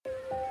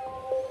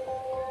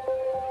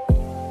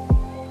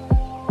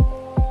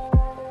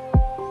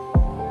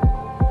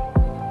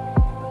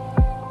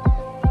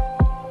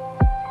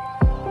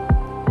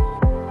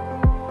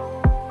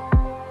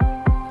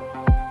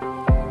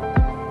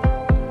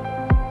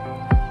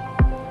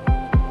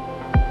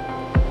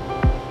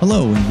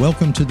Hello and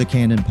welcome to the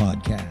Canon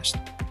Podcast.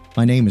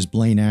 My name is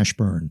Blaine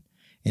Ashburn,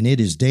 and it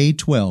is day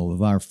 12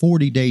 of our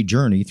 40-day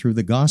journey through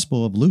the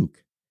Gospel of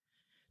Luke.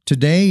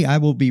 Today I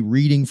will be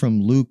reading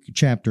from Luke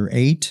chapter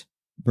 8,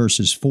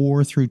 verses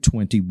 4 through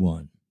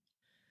 21.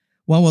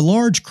 While a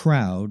large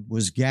crowd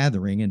was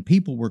gathering and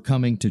people were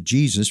coming to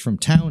Jesus from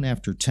town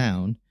after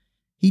town,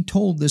 he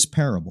told this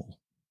parable.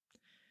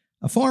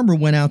 A farmer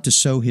went out to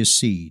sow his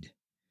seed.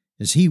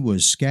 As he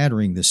was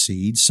scattering the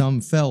seed, some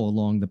fell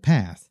along the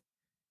path.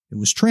 It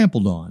was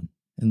trampled on,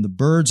 and the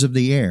birds of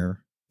the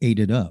air ate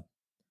it up.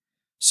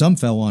 Some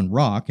fell on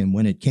rock, and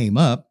when it came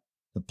up,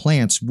 the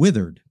plants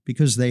withered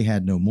because they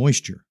had no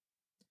moisture.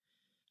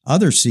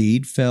 Other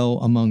seed fell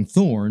among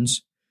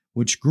thorns,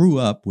 which grew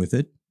up with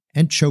it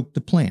and choked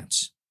the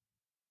plants.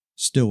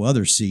 Still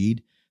other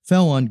seed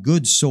fell on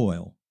good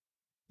soil.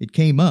 It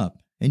came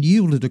up and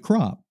yielded a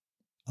crop,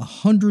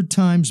 100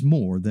 times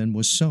more than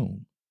was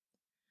sown.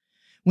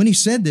 When he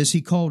said this,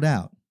 he called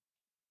out,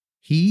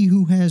 "He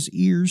who has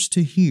ears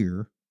to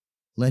hear,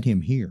 let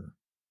him hear."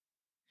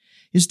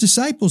 His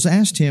disciples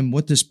asked him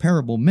what this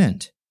parable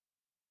meant.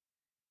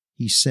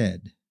 He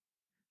said,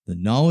 "The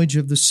knowledge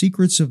of the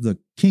secrets of the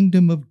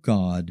kingdom of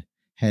God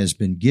has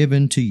been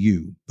given to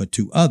you, but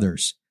to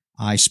others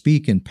I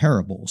speak in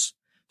parables,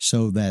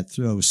 so that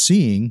though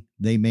seeing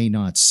they may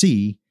not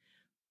see,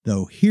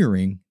 though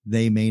hearing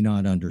they may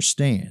not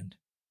understand."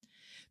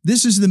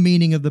 This is the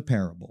meaning of the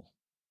parable.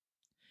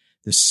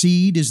 The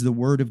seed is the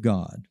word of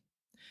God.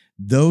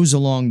 Those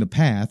along the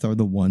path are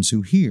the ones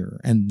who hear,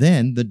 and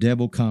then the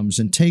devil comes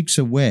and takes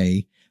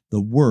away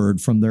the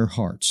word from their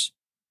hearts,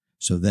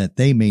 so that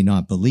they may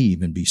not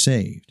believe and be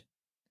saved.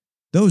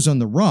 Those on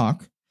the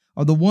rock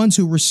are the ones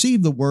who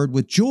receive the word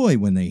with joy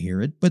when they hear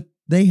it, but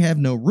they have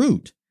no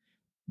root.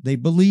 They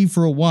believe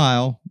for a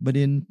while, but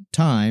in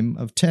time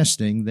of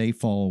testing they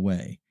fall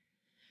away.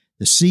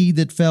 The seed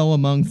that fell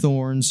among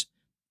thorns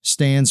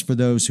stands for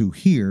those who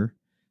hear,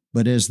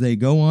 but as they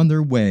go on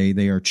their way,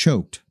 they are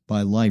choked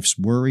by life's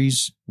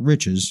worries,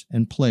 riches,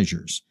 and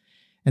pleasures,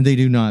 and they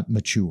do not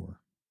mature.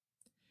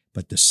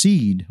 But the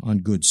seed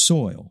on good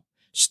soil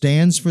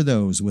stands for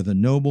those with a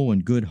noble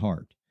and good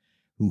heart,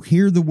 who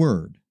hear the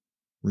word,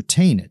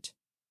 retain it,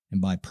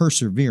 and by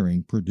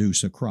persevering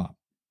produce a crop.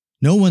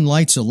 No one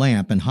lights a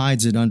lamp and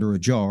hides it under a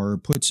jar or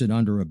puts it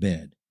under a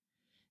bed.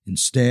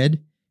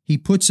 Instead, he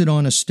puts it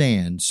on a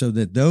stand so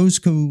that those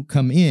who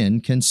come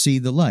in can see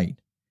the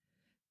light.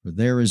 For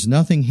there is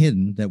nothing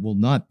hidden that will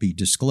not be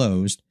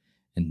disclosed,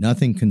 and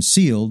nothing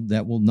concealed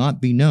that will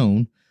not be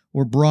known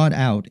or brought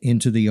out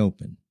into the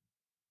open.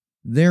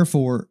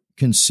 Therefore,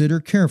 consider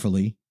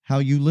carefully how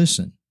you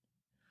listen.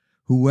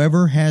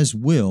 Whoever has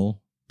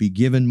will be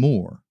given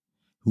more.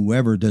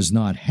 Whoever does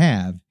not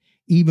have,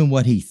 even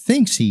what he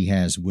thinks he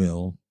has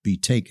will be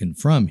taken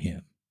from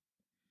him.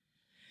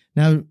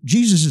 Now,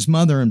 Jesus'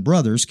 mother and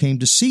brothers came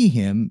to see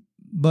him,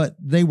 but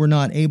they were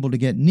not able to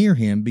get near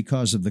him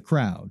because of the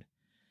crowd.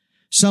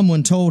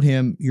 Someone told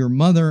him, "Your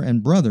mother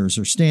and brothers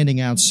are standing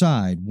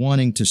outside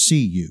wanting to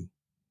see you."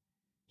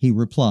 He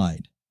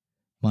replied,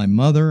 "My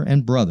mother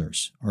and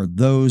brothers are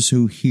those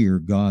who hear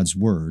God's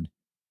word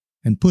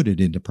and put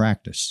it into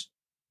practice."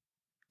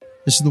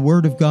 This is the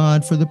word of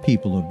God for the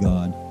people of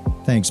God.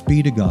 Thanks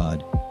be to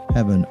God.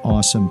 Have an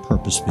awesome,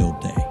 purpose-filled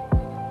day.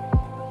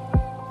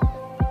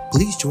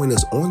 Please join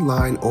us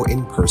online or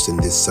in person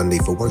this Sunday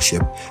for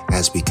worship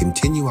as we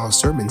continue our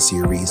sermon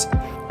series,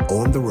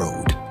 On the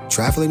Road,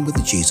 traveling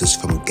with Jesus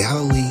from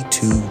Galilee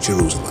to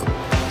Jerusalem.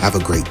 Have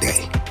a great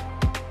day.